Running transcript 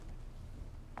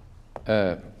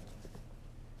Uh,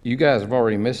 you guys have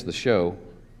already missed the show.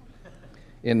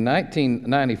 In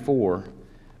 1994,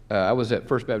 I was at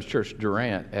First Baptist Church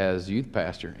Durant as youth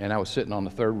pastor, and I was sitting on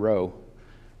the third row,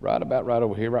 right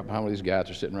over here, right behind where these guys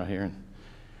are sitting right here.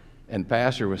 And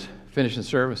pastor was finishing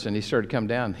service, and he started to come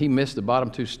down. He missed the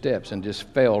bottom two steps and just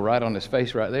fell right on his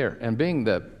face right there. And being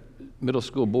the middle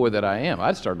school boy that I am,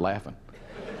 I started laughing.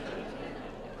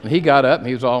 And he got up, and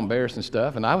he was all embarrassed and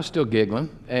stuff, and I was still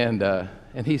giggling.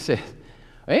 And he said,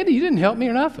 "Andy, you didn't help me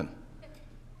or nothing."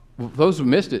 Well, those who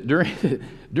missed it,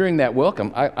 during that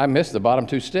welcome, I missed the bottom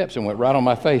two steps and went right on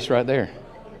my face right there.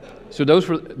 So those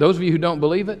of you who don't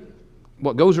believe it,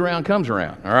 what goes around comes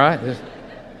around, all right?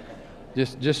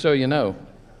 Just so you know.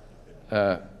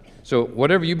 So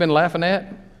whatever you've been laughing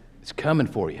at, it's coming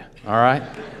for you, all right?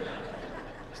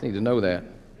 Just need to know that.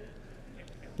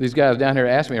 These guys down here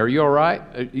asked me, "Are you all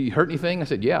right? You hurt anything?" I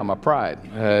said, "Yeah, my pride.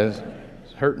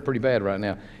 It's hurting pretty bad right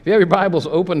now." If you have your Bibles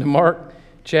open to Mark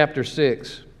chapter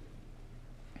 6.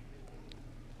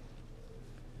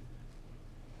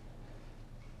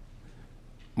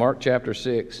 Mark chapter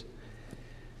 6.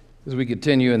 As we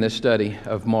continue in this study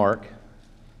of Mark,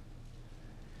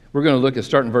 we're going to look at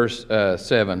starting verse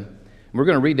 7. We're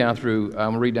going to read down through. I'm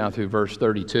going to read down through verse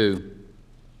 32.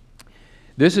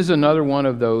 This is another one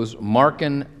of those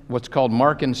what's called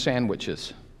Markan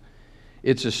sandwiches.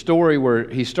 It's a story where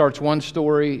he starts one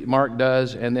story, Mark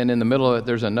does, and then in the middle of it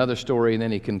there's another story, and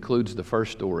then he concludes the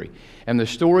first story. And the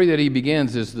story that he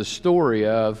begins is the story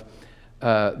of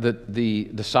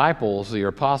the disciples, the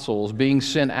apostles, being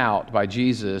sent out by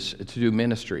Jesus to do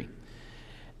ministry.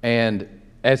 And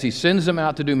as he sends them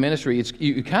out to do ministry,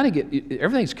 you kind of get,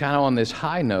 everything's kind of on this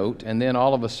high note, and then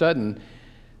all of a sudden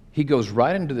he goes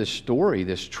right into this story,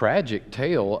 this tragic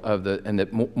tale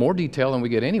more detail than we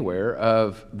get anywhere,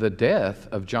 of the death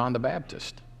of John the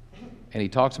Baptist. And he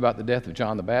talks about the death of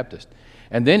John the Baptist.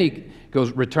 And then he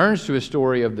returns to his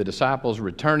story of the disciples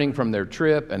returning from their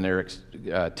trip, and they're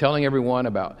telling everyone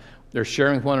they're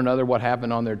sharing with one another what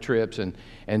happened on their trips,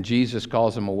 and Jesus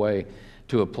calls them away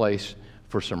to a place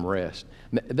for some rest.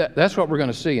 That's what we're going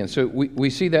to see. And so we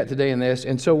see that today in this.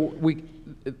 And so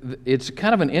it's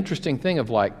kind of an interesting thing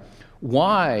of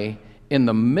why in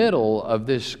the middle of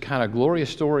this kind of glorious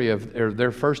story of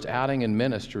their first outing in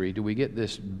ministry do we get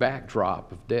this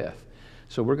backdrop of death?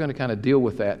 So we're going to kind of deal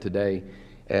with that today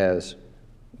as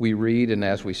we read and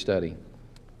as we study.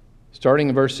 Starting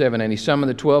in verse 7, "And he summoned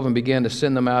the 12 and began to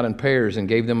send them out in pairs and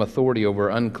gave them authority over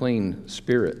unclean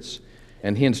spirits.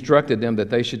 And he instructed them that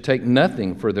they should take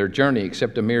nothing for their journey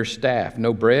except a mere staff,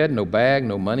 no bread, no bag,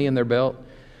 no money in their belt,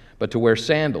 but to wear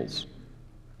sandals.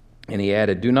 And he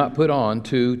added, 'Do not put on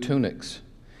 2 tunics.'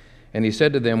 And he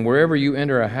said to them, 'Wherever you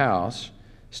enter a house,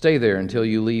 stay there until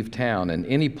you leave town. And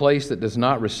any place that does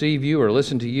not receive you or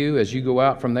listen to you, as you go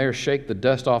out from there, shake the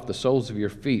dust off the soles of your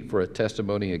feet for a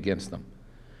testimony against them.'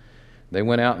 They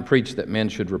went out and preached that men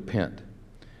should repent.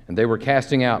 And they were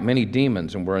casting out many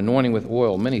demons and were anointing with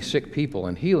oil many sick people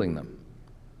and healing them.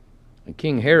 And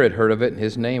King Herod heard of it, and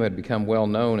his name had become well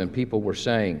known, and people were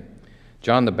saying,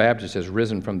 'John the Baptist has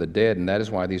risen from the dead, and that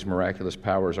is why these miraculous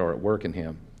powers are at work in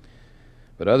him.'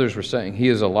 But others were saying, 'He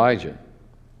is Elijah.'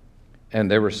 And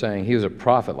they were saying, 'He is a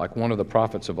prophet, like one of the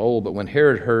prophets of old.' But when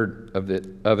Herod heard of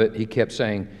it, he kept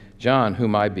saying, 'John,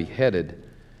 whom I beheaded,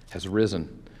 has risen.'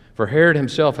 For Herod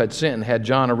himself had sent and had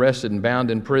John arrested and bound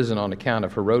in prison on account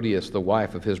of Herodias, the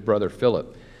wife of his brother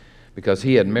Philip, because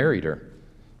he had married her.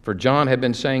 For John had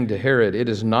been saying to Herod, 'It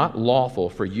is not lawful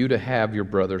for you to have your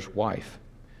brother's wife.'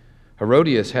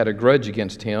 Herodias had a grudge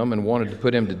against him and wanted to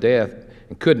put him to death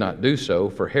and could not do so,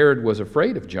 for Herod was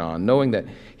afraid of John, knowing that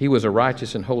he was a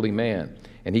righteous and holy man,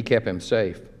 and he kept him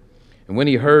safe. And when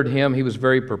he heard him, he was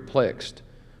very perplexed,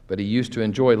 but he used to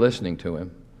enjoy listening to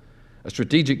him. A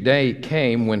strategic day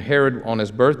came when Herod, on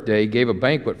his birthday, gave a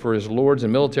banquet for his lords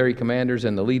and military commanders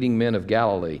and the leading men of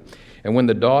Galilee. And when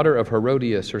the daughter of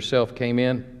Herodias herself came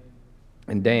in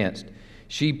and danced,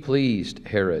 she pleased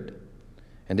Herod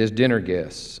and his dinner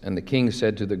guests. And the king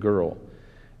said to the girl,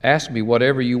 'Ask me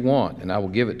whatever you want, and I will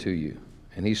give it to you.'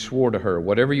 And he swore to her,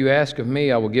 'Whatever you ask of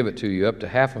me, I will give it to you, up to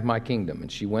half of my kingdom.'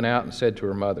 And she went out and said to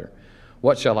her mother,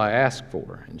 'What shall I ask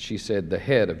for?' And she said, 'The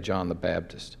head of John the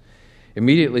Baptist.'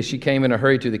 Immediately she came in a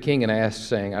hurry to the king and asked,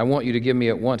 saying, 'I want you to give me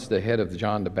at once the head of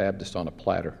John the Baptist on a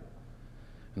platter.'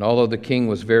 And although the king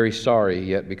was very sorry,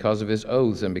 yet because of his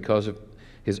oaths and because of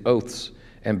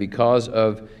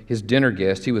his dinner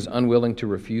guest, he was unwilling to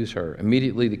refuse her.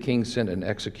 Immediately the king sent an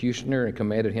executioner and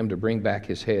commanded him to bring back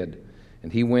his head.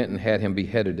 And he went and had him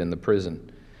beheaded in the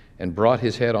prison, and brought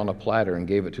his head on a platter and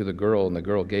gave it to the girl, and the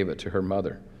girl gave it to her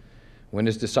mother. When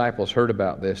his disciples heard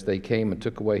about this, they came and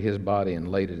took away his body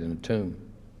and laid it in a tomb.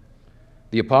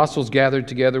 The apostles gathered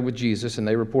together with Jesus, and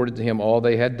they reported to him all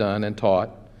they had done and taught.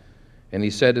 And he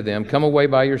said to them, "Come away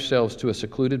by yourselves to a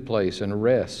secluded place and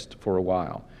rest for a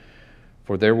while.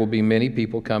 For there were many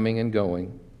people coming and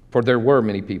going,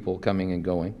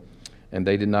 and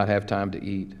they did not have time to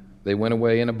eat. They went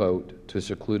away in a boat to a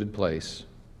secluded place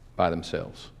by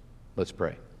themselves." Let's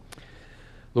pray.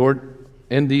 Lord,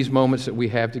 in these moments that we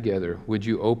have together, would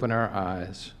you open our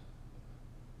eyes?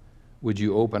 Would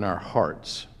you open our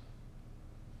hearts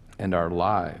and our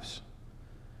lives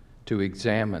to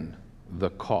examine the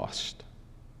cost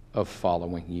of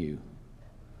following you?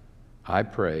 I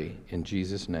pray in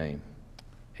Jesus' name,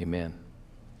 amen.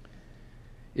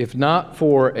 If not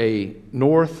for a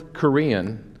North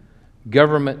Korean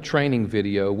government training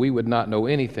video, we would not know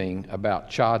anything about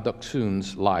Cha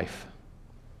Duk-soon's life.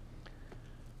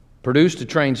 Produced to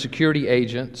train security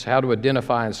agents how to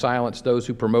identify and silence those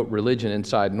who promote religion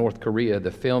inside North Korea,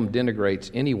 the film denigrates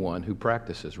anyone who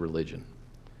practices religion.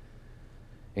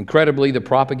 Incredibly, the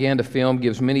propaganda film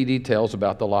gives many details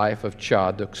about the life of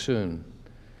Cha Duk-soon.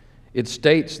 It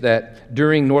states that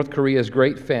during North Korea's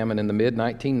Great Famine in the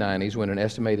mid-1990s, when an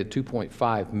estimated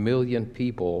 2.5 million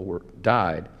people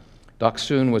died,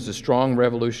 Duk-soon was a strong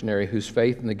revolutionary whose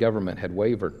faith in the government had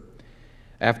wavered.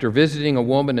 After visiting a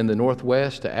woman in the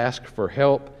Northwest to ask for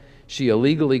help, she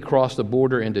illegally crossed the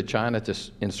border into China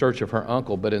in search of her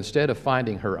uncle, but instead of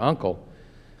finding her uncle,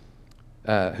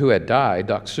 who had died,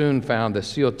 Duk-soon found the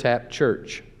Seotap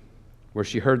Church, where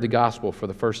she heard the gospel for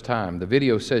the first time. The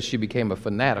video says she became a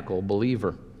fanatical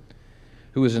believer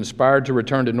who was inspired to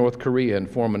return to North Korea and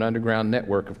form an underground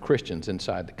network of Christians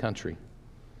inside the country.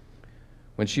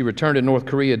 When she returned to North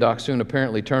Korea, Duk-soon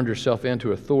apparently turned herself in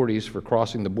to authorities for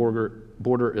crossing the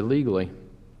border illegally.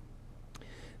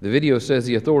 The video says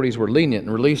the authorities were lenient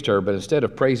and released her, but instead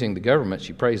of praising the government,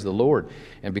 she praised the Lord.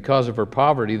 And because of her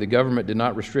poverty, the government did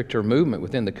not restrict her movement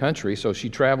within the country, so she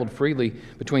traveled freely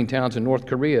between towns in North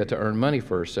Korea to earn money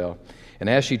for herself. And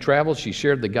as she traveled, she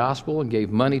shared the gospel and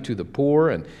gave money to the poor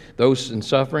and those in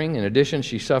suffering. In addition,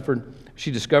 she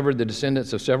discovered the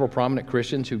descendants of several prominent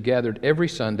Christians who gathered every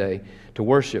Sunday to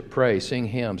worship, pray, sing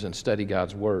hymns, and study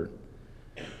God's Word.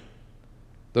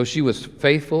 Though she was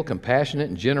faithful, compassionate,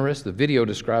 and generous, the video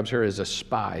describes her as a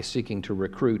spy seeking to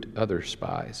recruit other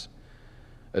spies,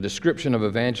 a description of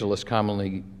evangelists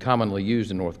commonly used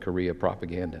in North Korea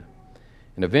propaganda.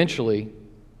 And eventually,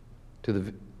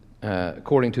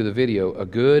 according to the video, a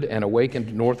good and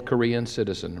awakened North Korean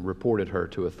citizen reported her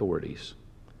to authorities.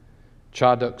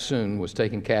 Cha Duk-soon was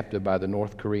taken captive by the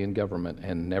North Korean government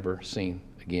and never seen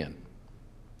again.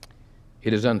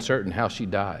 It is uncertain how she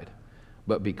died,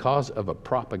 but because of a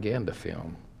propaganda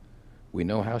film, we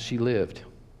know how she lived.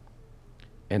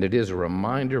 And it is a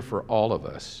reminder for all of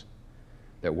us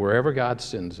that wherever God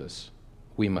sends us,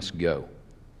 we must go.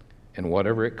 And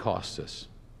whatever it costs us,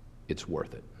 it's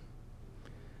worth it.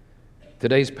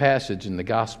 Today's passage in the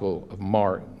Gospel of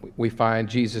Mark, we find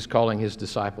Jesus calling his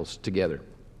disciples together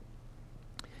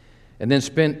and then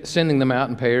sending them out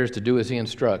in pairs to do as he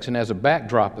instructs. And as a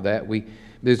backdrop of that,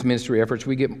 these ministry efforts,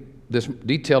 we get this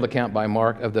detailed account by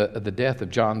Mark of the death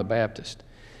of John the Baptist.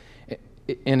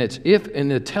 And it's in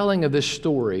the telling of this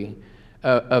story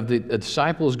of the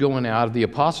disciples going out, of the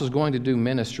apostles going to do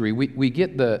ministry, we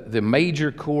get the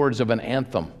major chords of an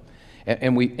anthem.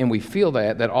 And we feel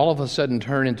that all of a sudden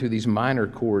turn into these minor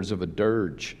chords of a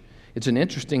dirge. It's an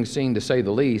interesting scene, to say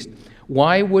the least.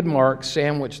 Why would Mark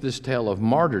sandwich this tale of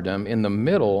martyrdom in the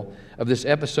middle of this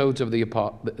episode of the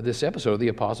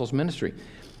apostles' ministry?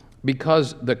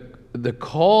 Because the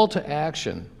call to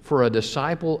action for a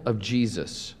disciple of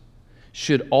Jesus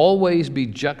should always be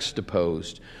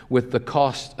juxtaposed with the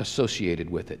cost associated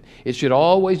with it. It should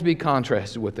always be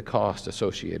contrasted with the cost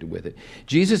associated with it.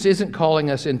 Jesus isn't calling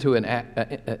us into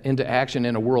action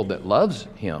in a world that loves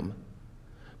him,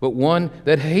 but one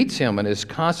that hates him and is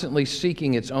constantly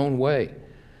seeking its own way.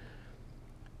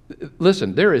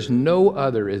 Listen, there is no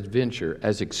other adventure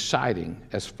as exciting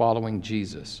as following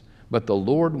Jesus, but the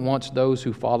Lord wants those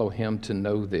who follow him to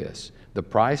know this: the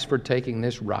price for taking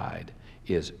this ride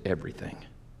is everything.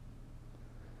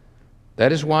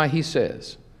 That is why he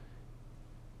says,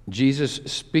 Jesus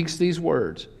speaks these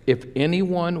words: "If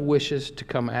anyone wishes to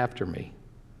come after me,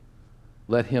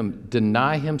 let him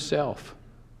deny himself,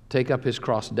 take up his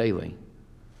cross daily,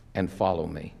 and follow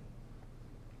me."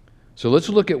 So let's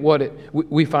look at what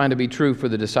we find to be true for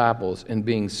the disciples in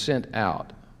being sent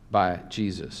out by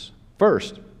Jesus.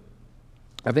 First,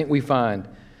 I think we find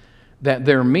that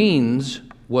their means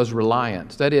was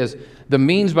reliance. That is, The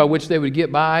means by which they would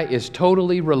get by is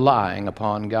totally relying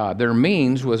upon God. Their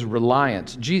means was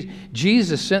reliance.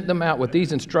 Jesus sent them out with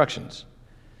these instructions.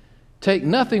 Take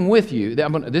nothing with you.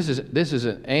 This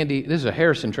is a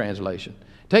Harrison translation.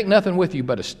 Take nothing with you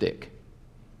but a stick.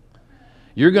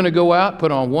 You're going to go out,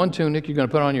 put on one tunic, you're going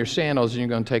to put on your sandals, and you're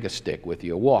going to take a stick with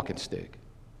you, a walking stick.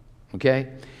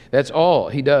 Okay? That's all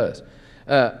he does.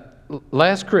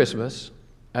 Last Christmas,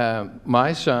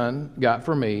 my son got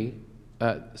for me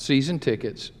season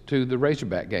tickets to the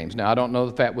Razorback games. Now, I don't know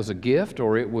if that was a gift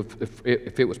or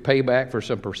if it was payback for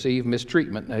some perceived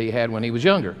mistreatment that he had when he was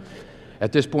younger.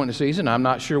 At this point in the season, I'm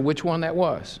not sure which one that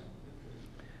was.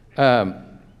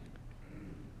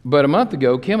 But a month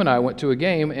ago, Kim and I went to a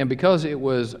game, and because it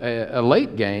was an early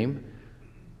game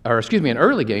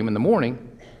in the morning,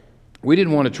 we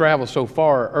didn't want to travel so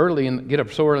far early and get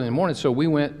up so early in the morning, so we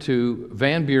went to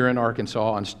Van Buren,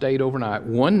 Arkansas, and stayed overnight,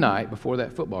 one night before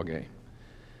that football game.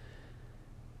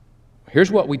 Here's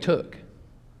what we took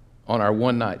on our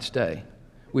one-night stay.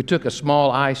 We took a small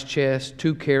ice chest,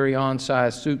 2 carry-on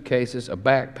size suitcases, a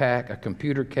backpack, a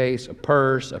computer case, a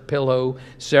purse, a pillow,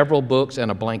 several books,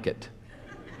 and a blanket.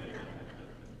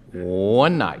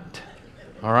 One night.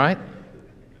 All right?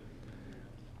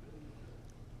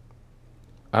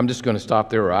 I'm just going to stop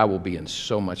there or I will be in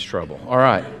so much trouble. All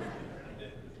right.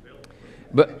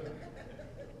 But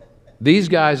these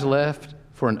guys left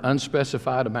for an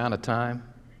unspecified amount of time,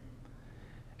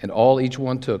 and all each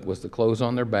one took was the clothes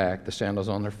on their back, the sandals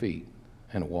on their feet,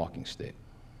 and a walking stick.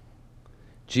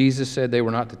 Jesus said they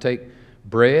were not to take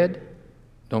bread,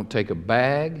 don't take a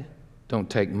bag, don't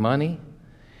take money,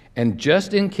 and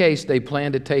just in case they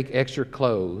planned to take extra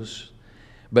clothes,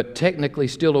 but technically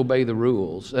still obey the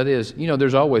rules. That is,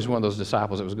 there's always one of those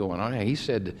disciples that was going on. Hey, he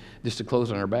said just the clothes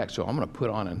on their back, so I'm going to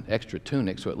put on an extra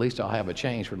tunic, so at least I'll have a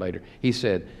change for later. He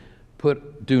said,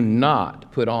 do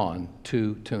not put on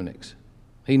 2 tunics.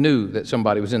 He knew that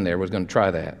somebody was in there was going to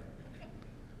try that.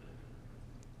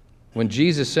 When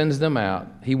Jesus sends them out,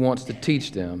 he wants to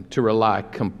teach them to rely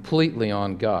completely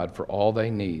on God for all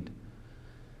they need.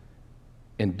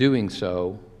 In doing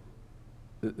so,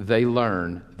 they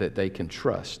learn that they can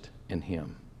trust in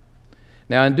him.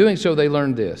 Now, in doing so, they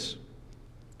learn this,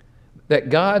 that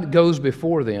God goes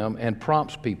before them and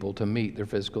prompts people to meet their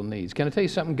physical needs. Can I tell you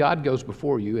something? God goes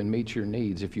before you and meets your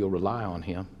needs if you'll rely on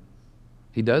him.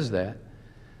 He does that.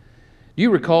 Do you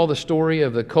recall the story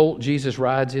of the colt Jesus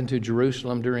rides into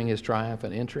Jerusalem during his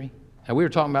triumphant entry? Now, we were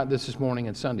talking about this morning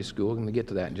in Sunday school. I'm going to get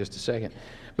to that in just a second.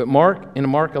 But in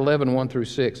Mark 11, 1 through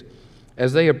 6,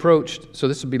 as they approached, so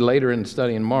this will be later in the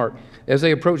study in Mark, as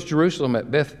they approached Jerusalem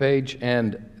at Bethphage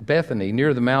and Bethany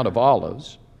near the Mount of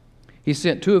Olives, he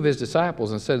sent 2 of his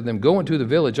disciples and said to them, go into the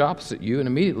village opposite you, and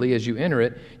immediately as you enter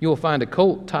it, you will find a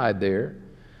colt tied there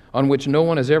on which no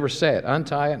one has ever sat.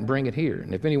 Untie it and bring it here.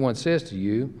 And if anyone says to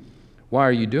you, why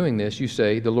are you doing this? You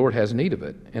say, the Lord has need of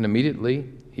it, and immediately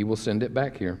he will send it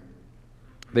back here.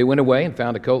 They went away and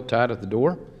found a colt tied at the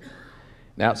door.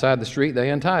 And outside the street, they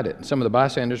untied it. And some of the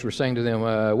bystanders were saying to them,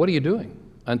 what are you doing,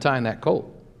 untying that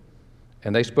colt?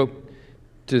 And they spoke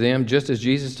to them just as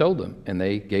Jesus told them, and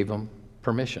they gave them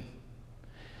permission.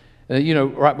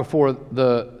 And, right before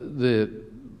the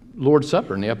Lord's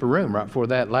Supper in the upper room, right before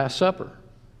that Last Supper,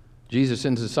 Jesus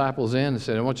sends the disciples in and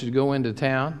said, I want you to go into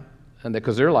town. And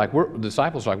because the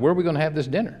disciples are like, where are we going to have this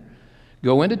dinner?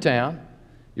 Go into town.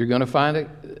 You're going to find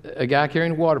a guy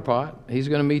carrying a water pot. He's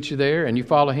going to meet you there, and you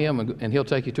follow him, and he'll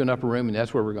take you to an upper room, and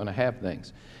that's where we're going to have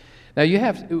things. Now,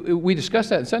 we discussed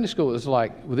that in Sunday school. It was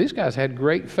like, well, these guys had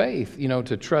great faith,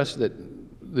 to trust that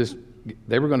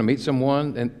they were going to meet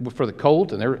someone and for the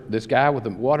colt, and this guy with the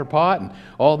water pot, and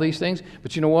all these things.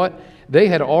 But you know what? They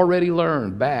had already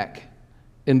learned back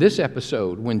in this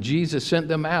episode when Jesus sent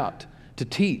them out to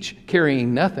teach,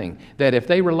 carrying nothing, that if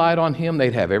they relied on him,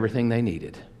 they'd have everything they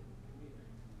needed.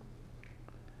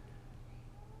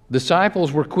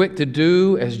 Disciples were quick to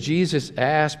do as Jesus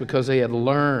asked because they had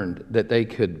learned that they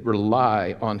could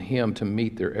rely on him to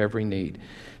meet their every need.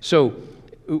 So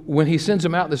when he sends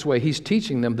them out this way, he's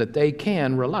teaching them that they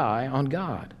can rely on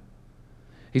God.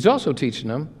 He's also teaching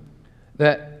them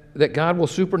that God will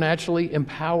supernaturally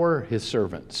empower his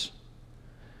servants.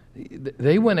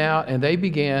 They went out and they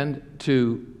began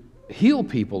to heal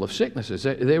people of sicknesses.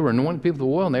 They were anointing people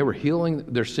with oil, and they were healing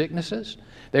their sicknesses.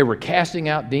 They were casting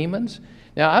out demons.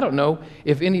 Now, I don't know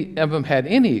if any of them had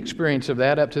any experience of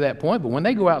that up to that point, but when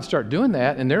they go out and start doing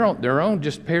that, and their own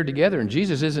just paired together, and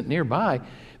Jesus isn't nearby,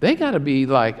 they got to be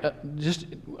just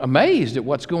amazed at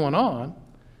what's going on.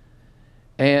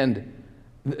 And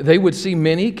they would see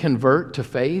many convert to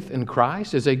faith in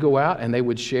Christ as they go out and they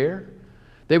would share.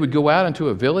 They would go out into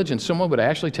a village and someone would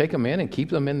actually take them in and keep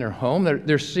them in their home.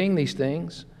 They're seeing these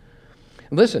things.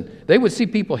 Listen, they would see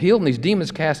people healed and these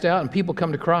demons cast out and people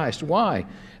come to Christ. Why?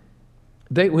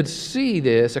 They would see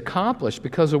this accomplished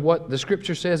because of what the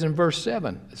Scripture says in verse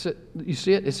 7. You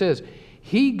see it? It says,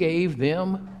 He gave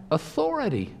them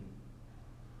authority.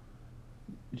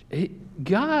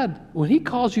 God, when He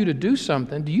calls you to do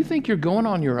something, do you think you're going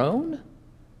on your own?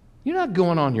 You're not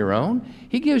going on your own.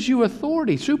 He gives you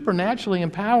authority, supernaturally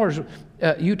empowers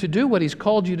you to do what He's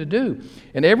called you to do.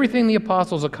 And everything the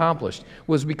apostles accomplished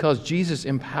was because Jesus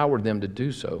empowered them to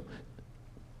do so.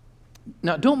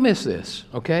 Now, don't miss this,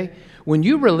 okay? When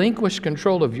you relinquish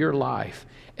control of your life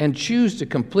and choose to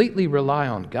completely rely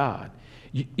on God,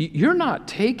 you're not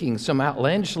taking some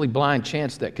outlandishly blind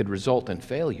chance that could result in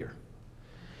failure.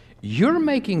 You're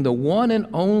making the one and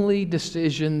only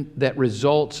decision that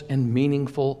results in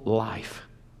meaningful life.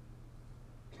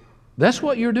 That's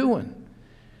what you're doing.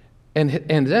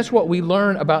 And that's what we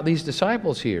learn about these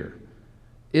disciples here,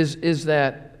 is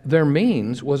that their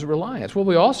means was reliance. Well,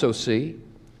 we also see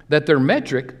that their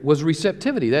metric was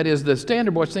receptivity. That is, the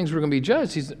standard by which things were going to be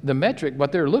judged. The metric,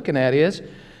 what they're looking at is,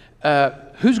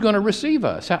 who's going to receive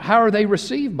us? How are they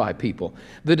received by people?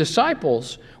 The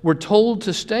disciples were told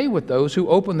to stay with those who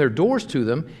open their doors to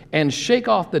them and shake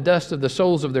off the dust of the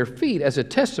soles of their feet as a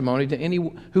testimony to any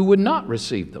who would not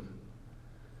receive them.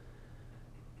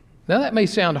 Now that may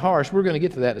sound harsh. We're going to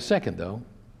get to that in a second, though.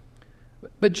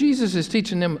 But Jesus is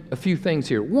teaching them a few things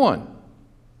here. One,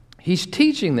 He's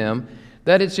teaching them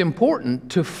that it's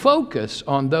important to focus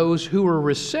on those who are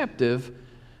receptive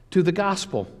to the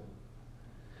gospel.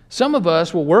 Some of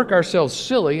us will work ourselves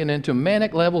silly and into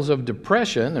manic levels of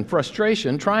depression and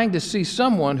frustration trying to see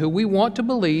someone who we want to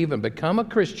believe and become a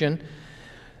Christian,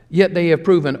 yet they have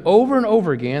proven over and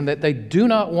over again that they do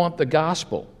not want the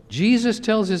gospel. Jesus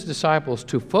tells His disciples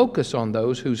to focus on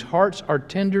those whose hearts are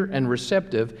tender and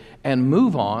receptive and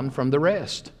move on from the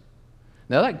rest.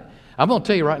 Now, I'm going to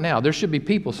tell you right now, there should be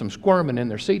people some squirming in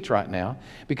their seats right now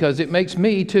because it makes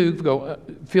me too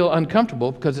feel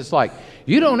uncomfortable because it's like,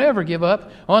 you don't ever give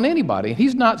up on anybody.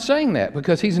 He's not saying that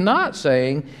because He's not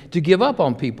saying to give up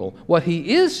on people. What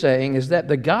He is saying is that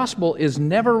the gospel is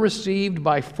never received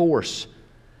by force,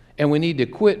 and we need to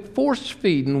quit force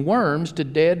feeding worms to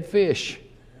dead fish.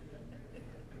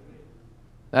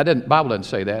 The Bible doesn't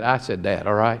say that. I said that,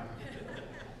 all right?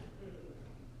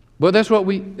 But that's what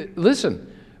listen.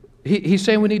 He's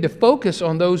saying we need to focus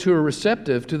on those who are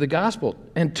receptive to the gospel.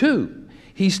 And two,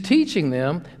 He's teaching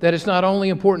them that it's not only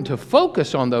important to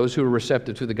focus on those who are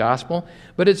receptive to the gospel,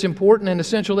 but it's important and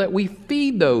essential that we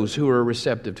feed those who are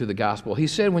receptive to the gospel. He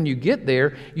said when you get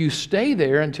there, you stay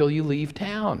there until you leave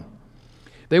town.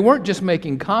 They weren't just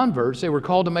making converts. They were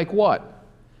called to make what?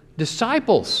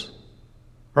 Disciples.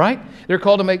 Right? They're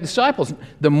called to make disciples.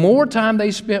 The more time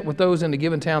they spent with those in a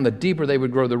given town, the deeper they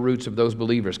would grow the roots of those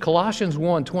believers. Colossians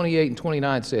 1:28 and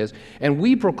 29 says, "And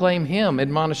we proclaim Him,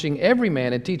 admonishing every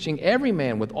man and teaching every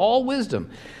man with all wisdom,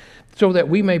 so that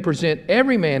we may present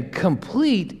every man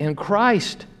complete in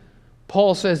Christ."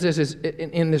 Paul says this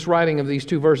in this writing of these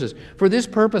two verses. "For this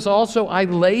purpose also I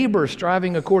labor,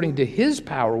 striving according to His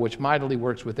power, which mightily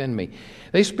works within me."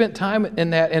 They spent time in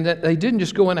that, and they didn't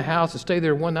just go in a house and stay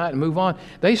there one night and move on.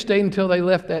 They stayed until they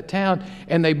left that town,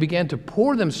 and they began to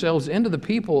pour themselves into the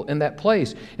people in that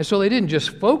place. And so they didn't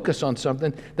just focus on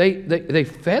something, they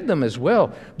fed them as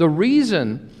well. The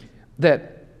reason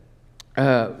that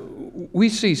we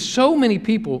see so many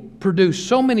people produce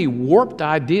so many warped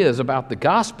ideas about the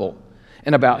gospel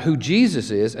and about who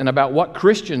Jesus is and about what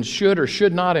Christians should or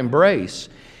should not embrace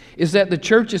is that the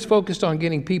church is focused on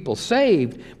getting people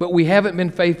saved, but we haven't been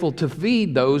faithful to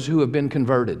feed those who have been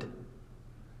converted.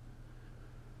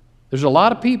 There's a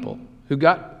lot of people who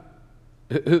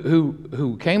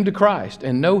came to Christ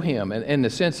and know Him in the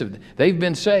sense of they've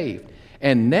been saved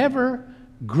and never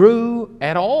grew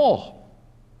at all.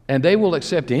 And they will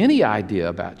accept any idea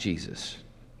about Jesus.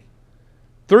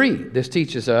 3, this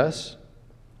teaches us,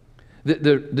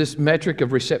 this metric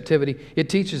of receptivity, it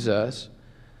teaches us,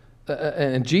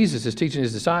 and Jesus is teaching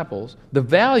His disciples, the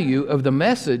value of the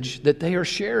message that they are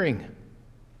sharing.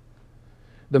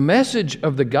 The message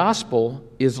of the gospel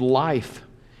is life,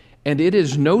 and it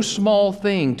is no small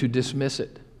thing to dismiss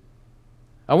it.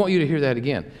 I want you to hear that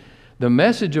again. The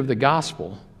message of the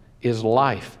gospel is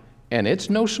life, and it's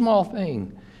no small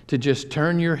thing to just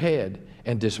turn your head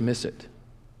and dismiss it.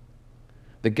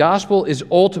 The gospel is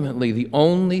ultimately the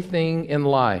only thing in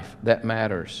life that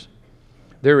matters.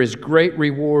 There is great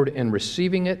reward in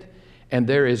receiving it, and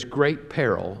there is great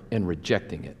peril in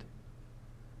rejecting it.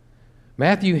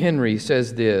 Matthew Henry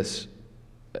says this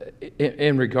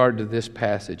in regard to this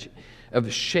passage.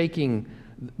 of shaking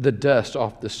the dust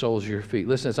off the soles of your feet.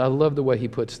 Listen, I love the way he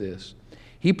puts this.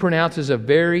 He pronounces a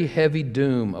very heavy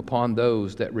doom upon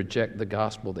those that reject the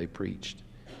gospel they preached.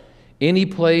 Any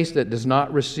place that does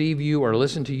not receive you or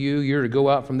listen to you, you're to go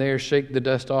out from there, shake the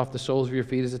dust off the soles of your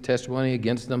feet as a testimony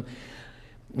against them.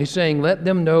 He's saying, let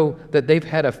them know that they've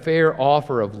had a fair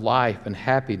offer of life and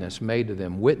happiness made to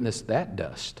them. Witness that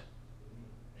dust.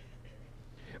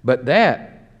 But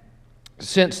that,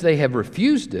 since they have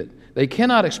refused it, they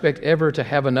cannot expect ever to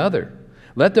have another.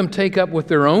 Let them take up with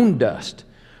their own dust,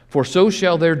 for so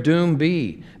shall their doom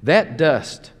be. That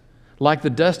dust, like the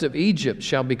dust of Egypt,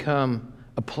 shall become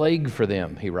a plague for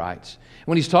them, he writes.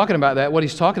 When he's talking about that, what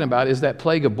he's talking about is that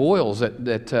plague of boils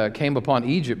that came upon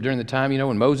Egypt during the time,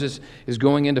 when Moses is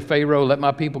going into Pharaoh, let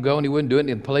my people go, and he wouldn't do it, and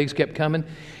the plagues kept coming.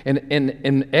 And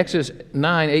in Exodus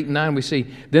 9, 8 and 9, we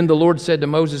see, then the Lord said to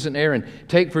Moses and Aaron,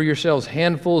 take for yourselves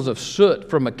handfuls of soot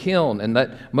from a kiln, and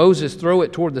let Moses throw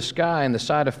it toward the sky in the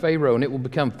sight of Pharaoh, and it will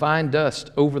become fine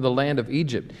dust over the land of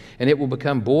Egypt, and it will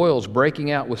become boils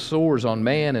breaking out with sores on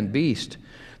man and beast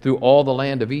through all the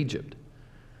land of Egypt.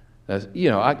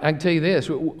 I can tell you this.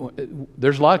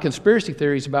 There's a lot of conspiracy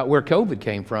theories about where COVID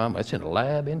came from. It's in a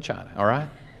lab in China, all right?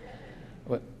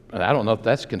 I don't know if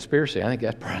that's a conspiracy. I think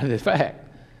that's probably the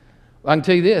fact. I can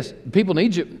tell you this. People in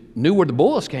Egypt knew where the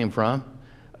boils came from.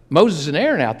 Moses and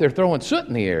Aaron out there throwing soot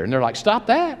in the air, and they're like, stop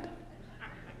that.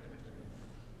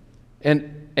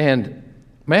 And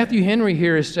Matthew Henry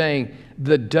here is saying,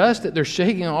 the dust that they're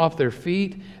shaking off their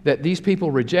feet that these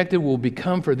people rejected will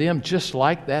become for them just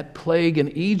like that plague in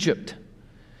Egypt.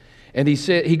 And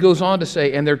he goes on to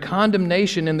say, and their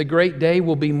condemnation in the great day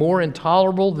will be more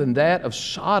intolerable than that of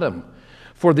Sodom.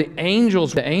 For the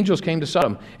angels came to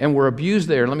Sodom and were abused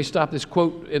there. Let me stop this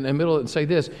quote in the middle and say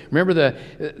this. Remember,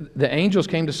 the angels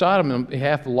came to Sodom on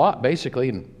behalf of Lot,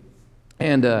 basically,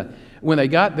 and when they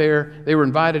got there, they were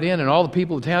invited in, and all the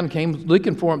people of the town came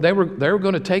looking for them. They were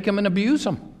going to take them and abuse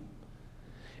them.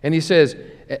 And he says,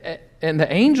 and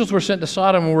the angels were sent to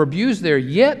Sodom and were abused there,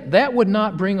 yet that would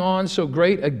not bring on so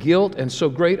great a guilt and so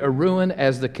great a ruin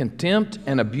as the contempt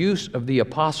and abuse of the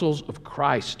apostles of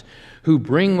Christ, who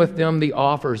bring with them the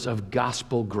offers of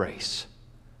gospel grace.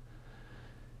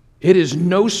 It is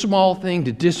no small thing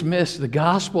to dismiss the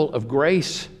gospel of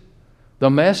grace, the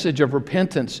message of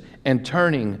repentance and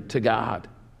turning to God.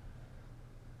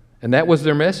 And that was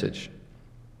their message.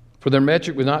 For their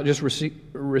metric was not just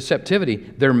receptivity,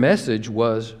 their message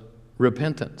was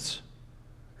repentance.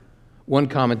 One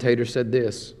commentator said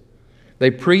this: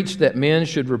 they preached that men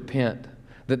should repent,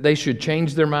 that they should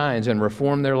change their minds and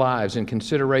reform their lives in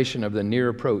consideration of the near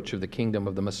approach of the kingdom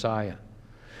of the Messiah.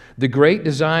 The great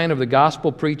design of the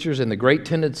gospel preachers and the great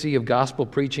tendency of gospel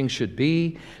preaching should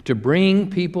be to bring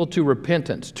people to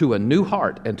repentance, to a new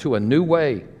heart, and to a new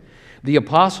way. The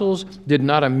apostles did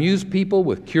not amuse people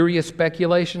with curious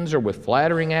speculations or with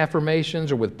flattering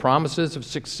affirmations or with promises of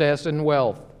success and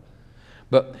wealth.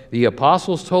 But the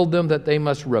apostles told them that they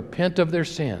must repent of their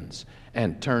sins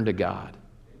and turn to God.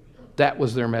 That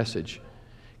was their message.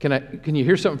 Can you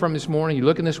hear something from this morning? You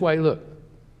looking this way? Look.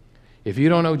 If you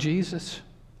don't know Jesus,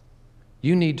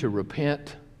 you need to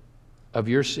repent of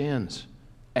your sins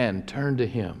and turn to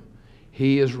Him.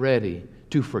 He is ready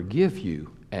to forgive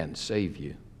you and save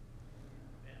you.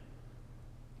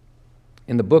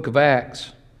 In the book of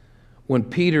Acts, when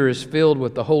Peter is filled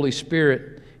with the Holy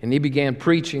Spirit and he began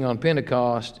preaching on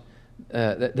Pentecost,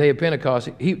 that day of Pentecost,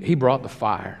 he brought the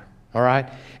fire. All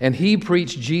right? And he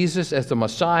preached Jesus as the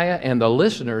Messiah and the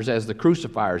listeners as the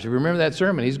crucifiers. If you remember that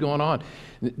sermon, he's going on.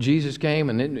 Jesus came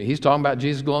and then he's talking about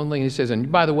Jesus glowingly, and he says, and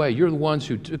by the way, you're the ones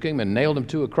who took him and nailed him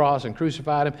to a cross and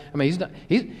crucified him. I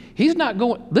mean, he's not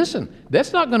going, listen,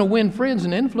 that's not going to win friends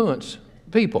and influence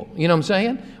people. You know what I'm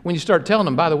saying? When you start telling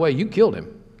them, by the way, you killed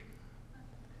him.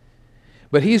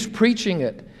 But he's preaching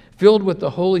it, filled with the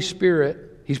Holy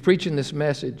Spirit. He's preaching this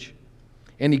message.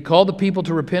 And he called the people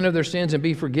to repent of their sins and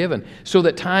be forgiven so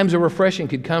that times of refreshing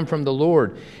could come from the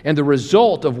Lord. And the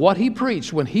result of what he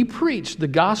preached, when he preached the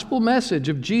gospel message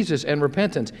of Jesus and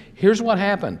repentance, here's what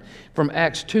happened from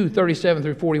Acts 2, 37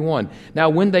 through 41. Now,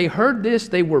 when they heard this,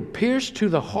 they were pierced to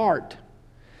the heart.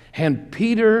 And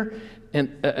Peter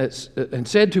and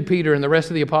said to Peter and the rest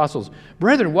of the apostles,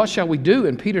 brethren, what shall we do?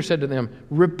 And Peter said to them,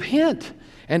 repent,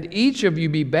 and each of you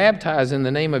be baptized in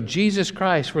the name of Jesus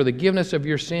Christ for the forgiveness of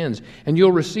your sins, and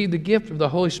you'll receive the gift of the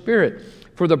Holy Spirit.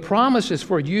 For the promise is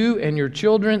for you and your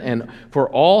children and for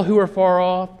all who are far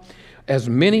off, as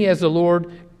many as the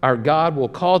Lord our God will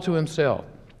call to himself.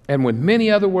 And with many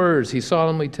other words he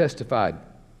solemnly testified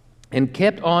and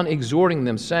kept on exhorting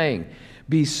them, saying,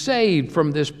 be saved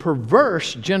from this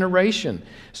perverse generation.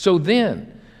 So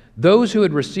then, Those who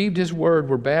had received his word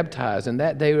were baptized, and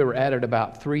that day there were added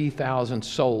about 3,000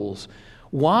 souls.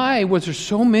 Why was there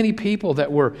so many people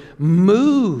that were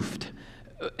moved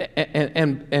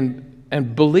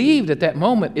and believed at that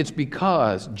moment? It's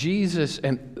because Jesus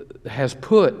has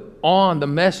put on the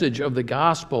message of the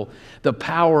gospel the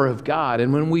power of God.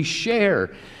 And when we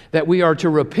share that we are to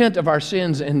repent of our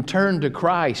sins and turn to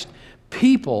Christ,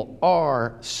 people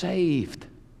are saved.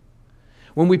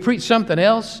 When we preach something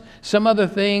else, some other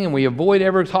thing, and we avoid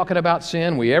ever talking about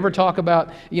sin, we ever talk about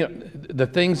the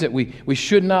things that we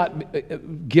should not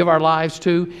give our lives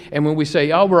to, and when we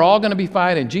say, oh, we're all going to be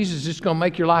fine and Jesus is just going to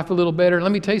make your life a little better,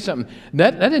 let me tell you something,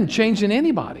 that didn't change in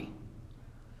anybody.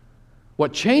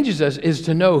 What changes us is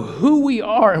to know who we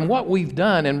are and what we've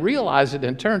done and realize it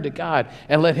and turn to God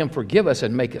and let Him forgive us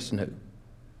and make us new.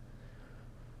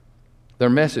 Their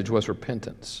message was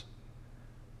repentance.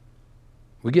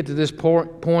 We get to this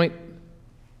point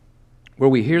where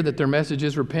we hear that their message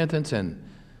is repentance, and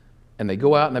they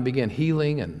go out and they begin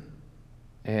healing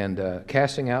and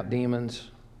casting out demons.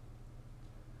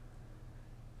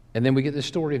 And then we get this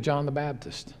story of John the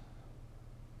Baptist.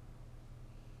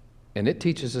 And it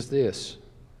teaches us this,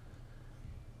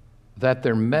 that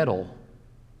their mettle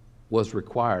was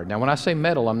required. Now, when I say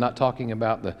metal, I'm not talking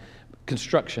about the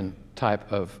construction type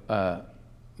of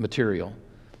material.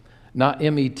 Not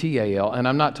M-E-T-A-L, and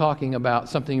I'm not talking about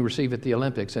something you receive at the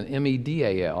Olympics, an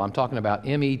M-E-D-A-L. I'm talking about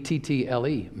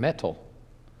M-E-T-T-L-E, metal.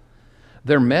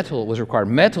 Their metal was required.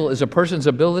 Metal is a person's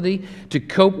ability to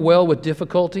cope well with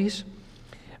difficulties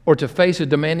or to face a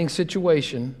demanding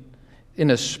situation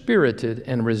in a spirited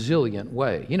and resilient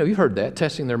way. You've heard that,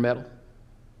 testing their metal.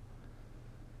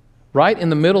 Right in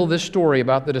the middle of this story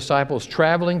about the disciples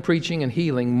traveling, preaching, and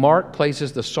healing, Mark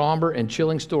places the somber and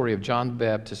chilling story of John the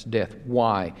Baptist's death.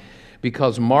 Why?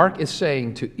 Because Mark is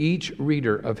saying to each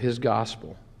reader of his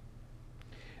gospel,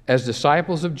 as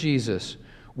disciples of Jesus,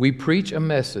 we preach a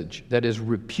message that is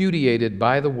repudiated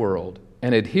by the world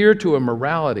and adhere to a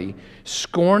morality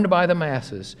scorned by the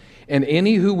masses, and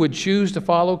any who would choose to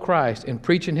follow Christ and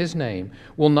preach in His name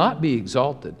will not be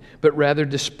exalted, but rather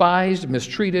despised,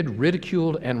 mistreated,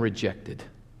 ridiculed, and rejected.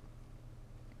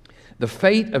 The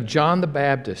fate of John the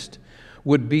Baptist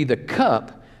would be the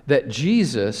cup that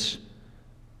Jesus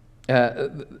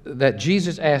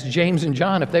asked James and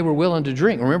John if they were willing to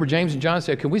drink. Remember, James and John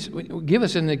said, "Can we give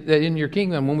us in your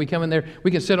kingdom when we come in there?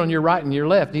 We can sit on your right and your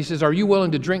left." And he says, "Are you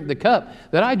willing to drink the cup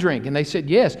that I drink?" And they said,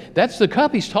 "Yes." That's the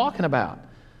cup he's talking about.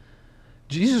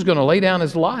 Jesus is going to lay down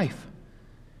his life.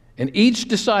 And each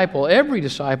disciple, every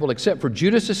disciple except for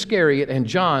Judas Iscariot and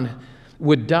John,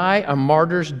 would die a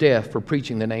martyr's death for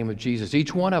preaching the name of Jesus.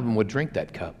 Each one of them would drink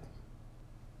that cup.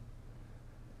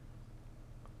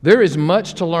 There is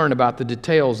much to learn about the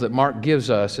details that Mark gives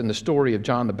us in the story of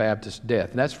John the Baptist's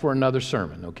death. And that's for another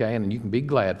sermon, okay? And you can be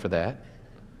glad for that.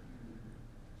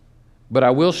 But I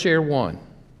will share one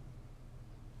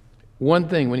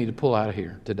thing we need to pull out of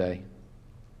here today.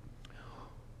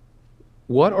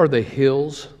 What are the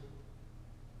hills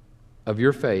of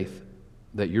your faith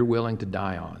that you're willing to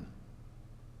die on?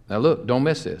 Now look, don't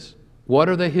miss this. What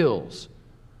are the hills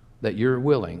that you're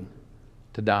willing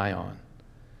to die on?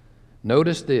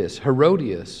 Notice this.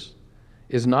 Herodias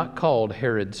is not called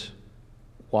Herod's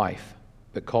wife,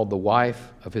 but called the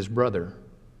wife of his brother,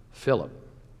 Philip.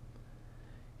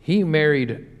 He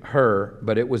married her,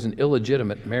 but it was an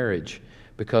illegitimate marriage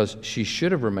because she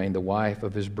should have remained the wife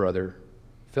of his brother,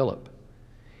 Philip.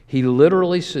 He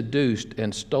literally seduced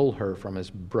and stole her from his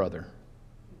brother.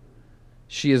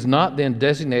 She is not then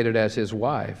designated as his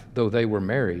wife, though they were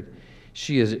married.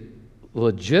 She is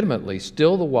legitimately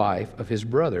still the wife of his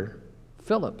brother,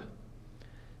 Philip.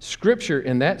 Scripture,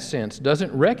 in that sense,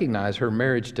 doesn't recognize her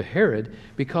marriage to Herod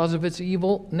because of its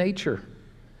evil nature.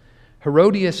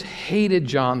 Herodias hated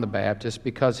John the Baptist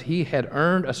because he had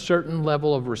earned a certain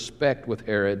level of respect with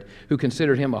Herod, who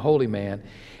considered him a holy man.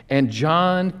 And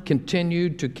John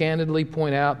continued to candidly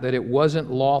point out that it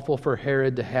wasn't lawful for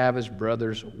Herod to have his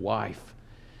brother's wife.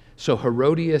 So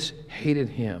Herodias hated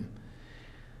him.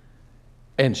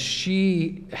 And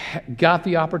she got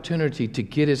the opportunity to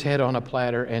get his head on a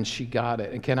platter, and she got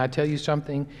it. And can I tell you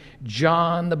something?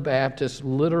 John the Baptist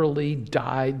literally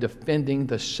died defending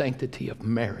the sanctity of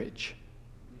marriage.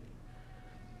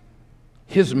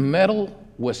 His mettle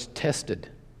was tested,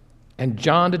 and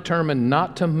John determined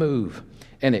not to move,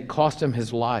 and it cost him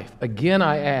his life. Again,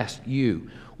 I ask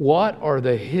you, what are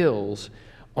the hills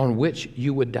on which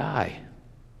you would die?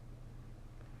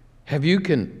 Have you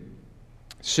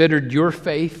considered your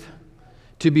faith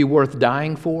to be worth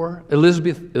dying for.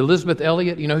 Elizabeth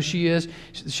Elliot, you know who she is?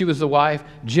 She was the wife.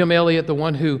 Jim Elliot, the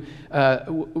one who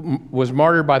was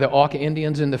martyred by the Auca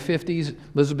Indians in the 50s.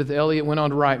 Elizabeth Elliot went on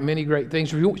to write many great things.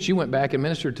 She went back and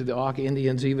ministered to the Auca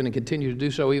Indians even and continued to do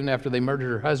so even after they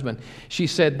murdered her husband. She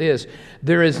said this,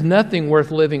 "There is nothing worth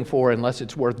living for unless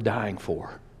it's worth dying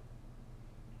for."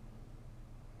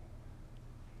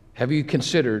 Have you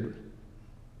considered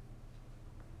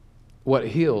what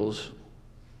hills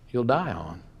you'll die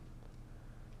on?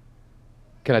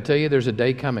 Can I tell you, there's a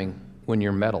day coming when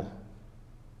your mettle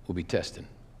will be tested.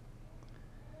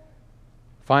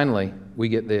 Finally, we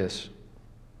get this.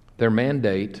 Their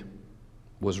mandate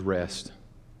was rest.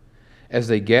 As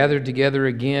they gathered together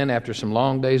again after some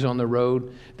long days on the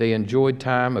road, they enjoyed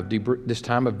this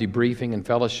time of debriefing and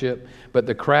fellowship, but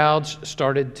the crowds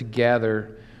started to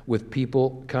gather with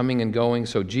people coming and going,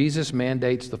 so Jesus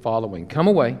mandates the following: come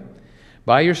away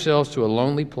by yourselves to a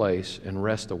lonely place and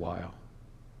rest a while.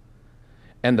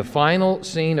 And the final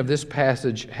scene of this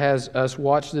passage has us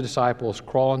watch the disciples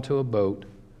crawl into a boat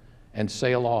and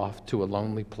sail off to a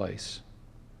lonely place.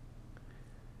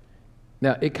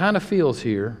 Now, it kind of feels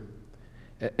here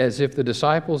as if the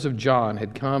disciples of John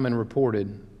had come and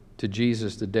reported to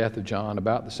Jesus the death of John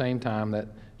about the same time that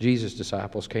Jesus'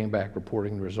 disciples came back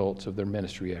reporting the results of their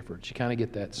ministry efforts. You kind of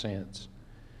get that sense.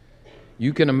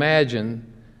 You can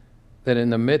imagine that in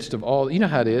the midst of all, you know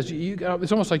how it is.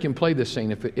 It's almost like you can play this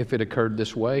scene if it occurred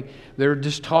this way. They're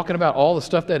just talking about all the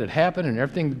stuff that had happened and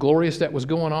everything glorious that was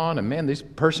going on. And man, this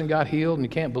person got healed, and you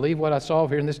can't believe what I saw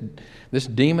here. And this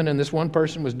demon and this one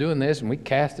person was doing this, and we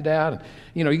cast it out. And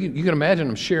you know, you can imagine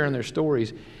them sharing their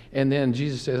stories. And then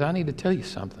Jesus says, "I need to tell you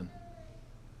something.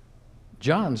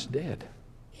 John's dead."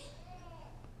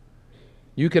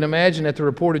 You can imagine at the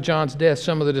report of John's death,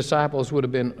 some of the disciples would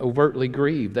have been overtly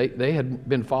grieved. They had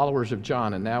been followers of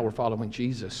John and now were following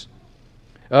Jesus.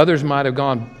 Others might have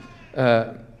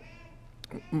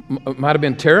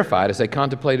been terrified as they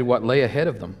contemplated what lay ahead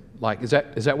of them. Like, is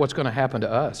that what's going to happen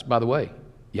to us? By the way,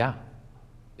 yeah,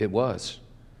 it was.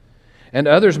 And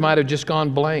others might have just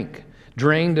gone blank,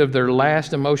 drained of their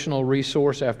last emotional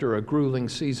resource after a grueling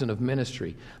season of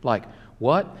ministry. Like,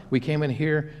 what? We came in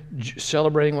here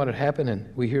celebrating what had happened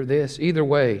and we hear this. Either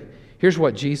way, here's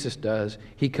what Jesus does.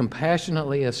 He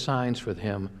compassionately assigns for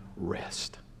them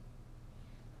rest.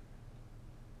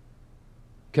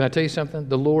 Can I tell you something?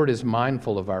 The Lord is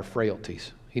mindful of our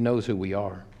frailties. He knows who we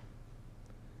are.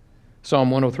 Psalm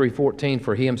 103:14,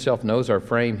 for He Himself knows our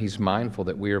frame. He's mindful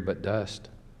that we are but dust.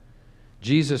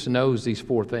 Jesus knows these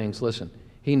four things. Listen,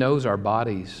 He knows our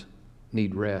bodies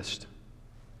need rest.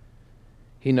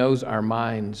 He knows our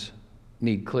minds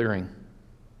need clearing.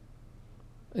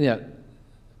 Yeah,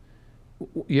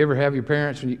 you ever have your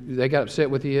parents, when they got upset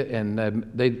with you and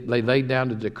they laid down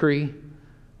the decree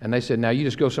and they said, now you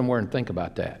just go somewhere and think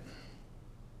about that.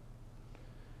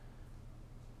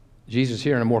 Jesus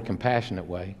here in a more compassionate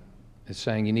way is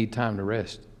saying you need time to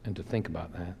rest and to think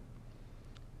about that.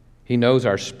 He knows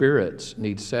our spirits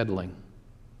need settling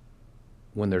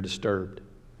when they're disturbed.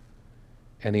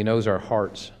 And He knows our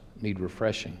hearts need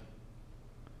refreshing.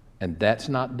 And that's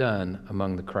not done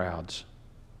among the crowds,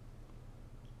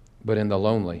 but in the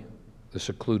lonely, the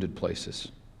secluded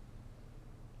places.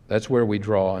 That's where we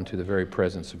draw into the very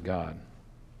presence of God.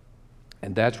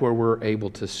 And that's where we're able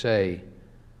to say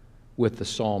with the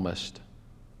psalmist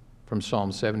from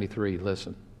Psalm 73,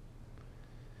 listen,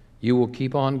 you will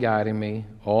keep on guiding me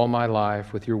all my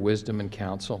life with your wisdom and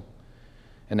counsel,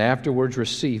 and afterwards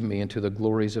receive me into the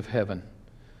glories of heaven.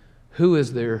 Who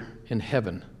is there in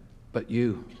heaven but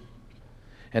you?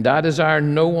 And I desire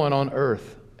no one on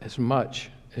earth as much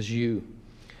as you.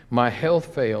 My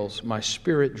health fails, my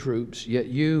spirit droops, yet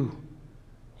you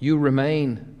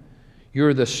remain.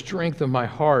 You're the strength of my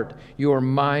heart. You are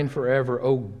mine forever.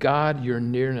 O God, your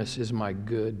nearness is my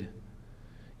good.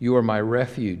 You are my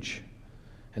refuge,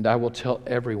 and I will tell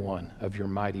everyone of your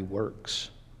mighty works.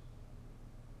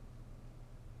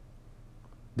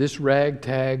 This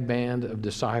ragtag band of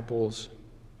disciples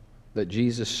that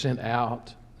Jesus sent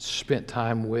out, spent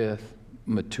time with,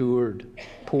 matured,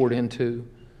 poured into,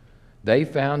 they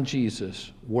found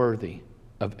Jesus worthy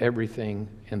of everything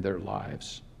in their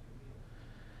lives.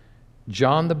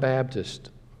 John the Baptist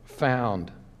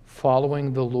found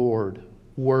following the Lord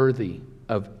worthy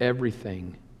of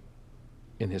everything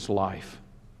in his life.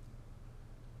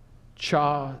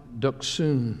 Cha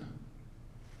Duk-sun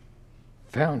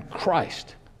found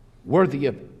Christ worthy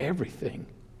of everything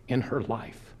in her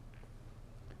life.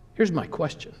 Here's my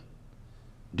question.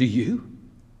 Do you?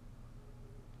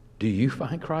 Do you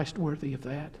find Christ worthy of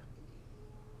that?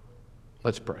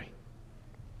 Let's pray.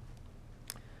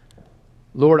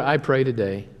 Lord, I pray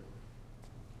today,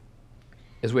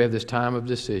 as we have this time of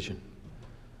decision,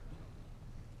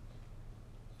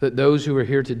 that those who are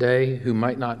here today who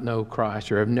might not know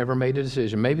Christ or have never made a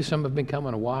decision, maybe some have been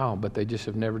coming a while, but they just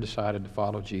have never decided to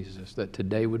follow Jesus, that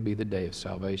today would be the day of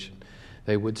salvation.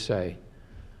 They would say,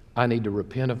 I need to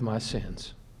repent of my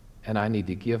sins, and I need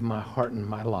to give my heart and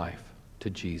my life to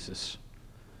Jesus.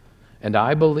 And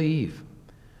I believe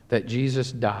that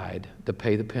Jesus died to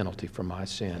pay the penalty for my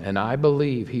sin. And I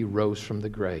believe he rose from the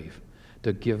grave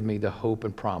to give me the hope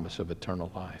and promise of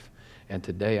eternal life. And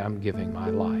today I'm giving my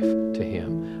life to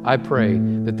him. I pray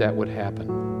that that would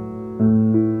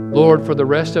happen. Lord, for the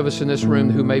rest of us in this room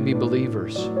who may be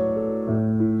believers,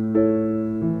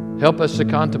 help us to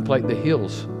contemplate the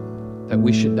hills that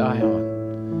we should die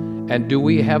on. And do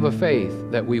we have a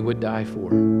faith that we would die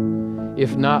for?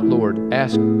 If not, Lord,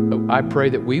 I pray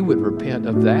that we would repent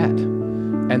of that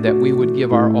and that we would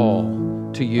give our all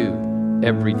to you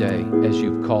every day as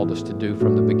you've called us to do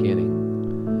from the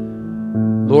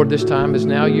beginning. Lord, this time is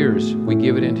now yours. We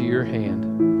give it into your hand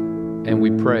and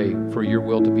we pray for your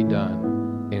will to be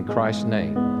done. In Christ's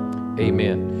name,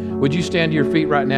 amen. Would you stand to your feet right now?